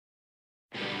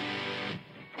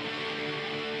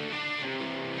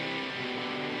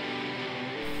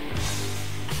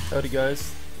Howdy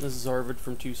guys, this is Arvid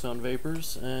from Tucson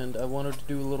Vapors, and I wanted to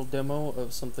do a little demo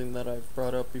of something that I've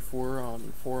brought up before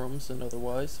on forums and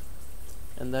otherwise,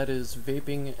 and that is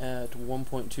vaping at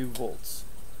 1.2 volts.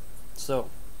 So,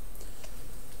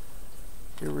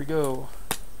 here we go.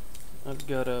 I've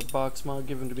got a box mod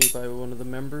given to me by one of the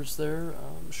members there,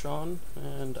 Sean,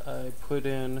 and I put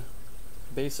in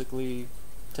basically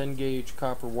 10 gauge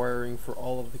copper wiring for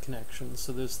all of the connections,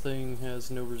 so this thing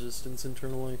has no resistance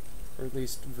internally, or at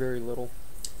least very little.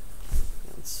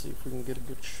 Let's see if we can get a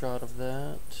good shot of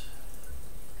that.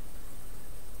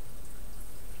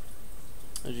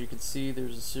 As you can see,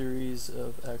 there's a series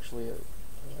of actually a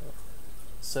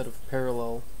set of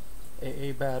parallel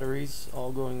AA batteries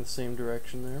all going the same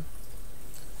direction there,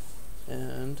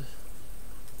 and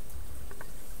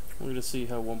we're going to see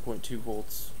how 1.2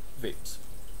 volts vapes.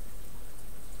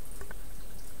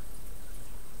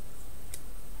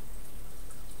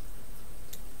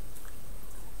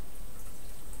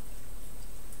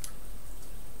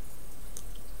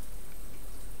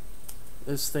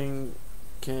 This thing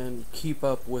can keep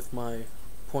up with my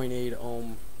 0.8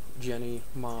 ohm Jenny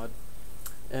mod,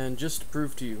 and just to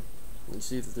prove to you, you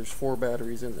see that there's 4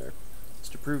 batteries in there,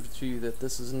 just to prove to you that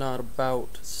this is not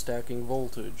about stacking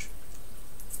voltage,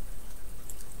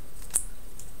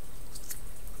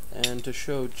 and to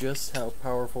show just how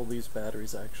powerful these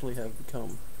batteries actually have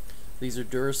become. These are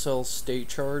Duracell Stay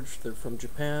Charge, they're from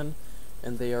Japan,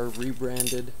 and they are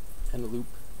rebranded Eneloop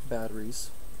batteries.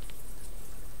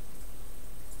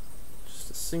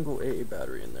 A single AA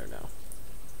battery in there now.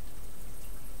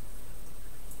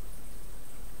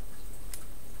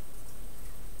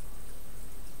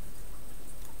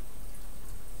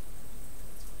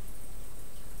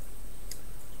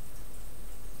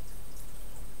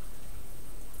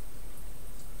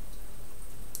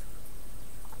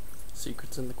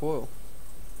 Secrets in the coil.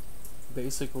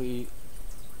 Basically,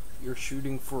 you're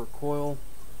shooting for a coil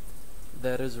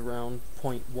that is around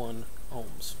 0.1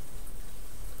 ohms.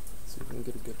 See if we can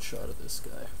get a good shot of this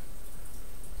guy.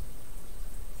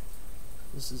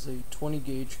 This is a 20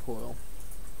 gauge coil,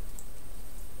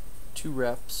 2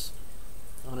 reps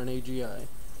on an AGI,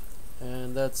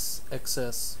 and that's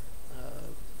excess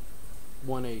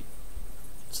 1/8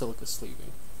 silica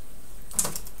sleeving.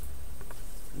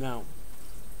 Now,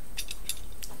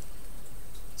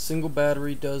 single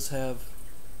battery does have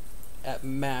at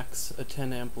max a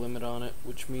 10 amp limit on it,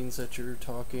 which means that you're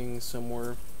talking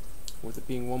somewhere, with it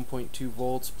being 1.2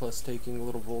 volts plus taking a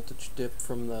little voltage dip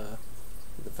from the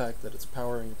fact that it's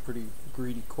powering a pretty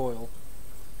greedy coil,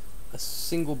 a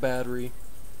single battery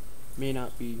may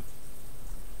not be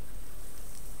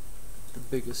the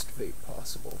biggest vape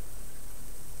possible.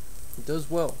 It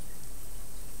does well,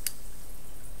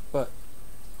 but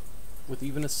with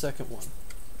even a second one,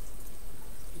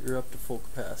 you're up to full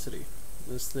capacity.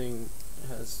 This thing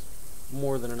has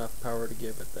more than enough power to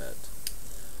give it that.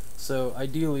 So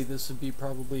ideally this would be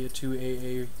probably a 2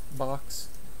 AA box.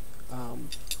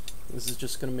 This is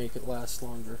just going to make it last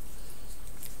longer.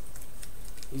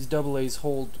 These AA's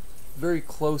hold very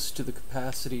close to the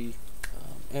capacity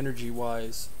energy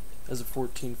wise as a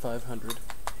 14500,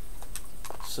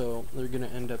 so they're going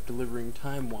to end up delivering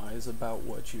time wise about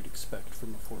what you'd expect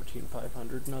from a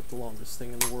 14500. Not the longest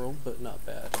thing in the world, but not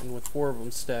bad. And with 4 of them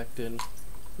stacked in,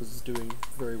 this is doing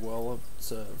very well.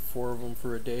 It's 4 of them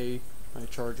for a day. I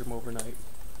charge them overnight.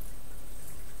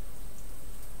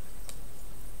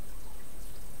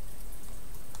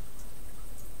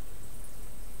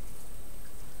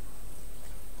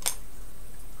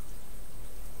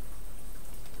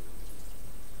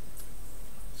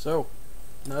 So,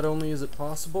 not only is it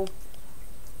possible,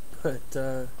 but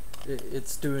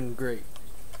it's doing great.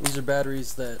 These are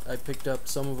batteries that I picked up,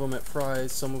 some of them at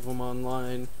Fry's, some of them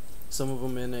online, some of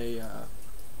them in a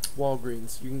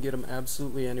Walgreens. You can get them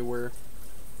absolutely anywhere.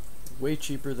 Way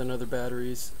cheaper than other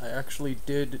batteries. I actually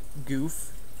did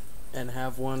goof and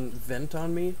have one vent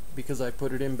on me because I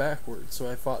put it in backwards, so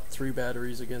I fought 3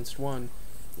 batteries against one.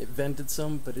 It vented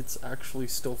some, but it's actually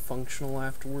still functional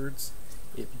afterwards.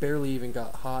 It barely even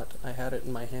got hot. I had it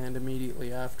in my hand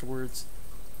immediately afterwards.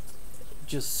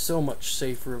 Just so much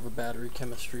safer of a battery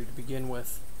chemistry to begin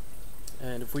with,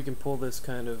 and if we can pull this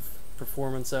kind of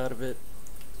performance out of it,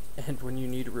 and when you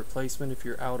need a replacement, if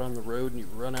you're out on the road and you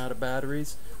run out of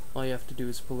batteries, all you have to do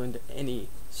is pull into any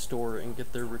store and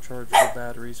get their rechargeable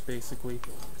batteries. Basically,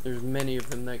 there's many of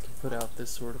them that can put out this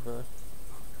sort of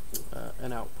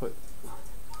an output.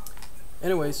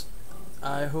 Anyways,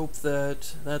 I hope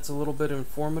that that's a little bit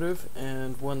informative,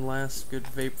 and one last good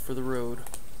vape for the road.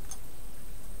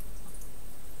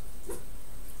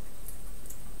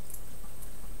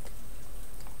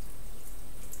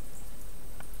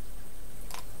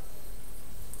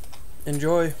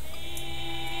 Enjoy.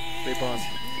 Vape on.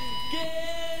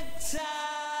 Get tired.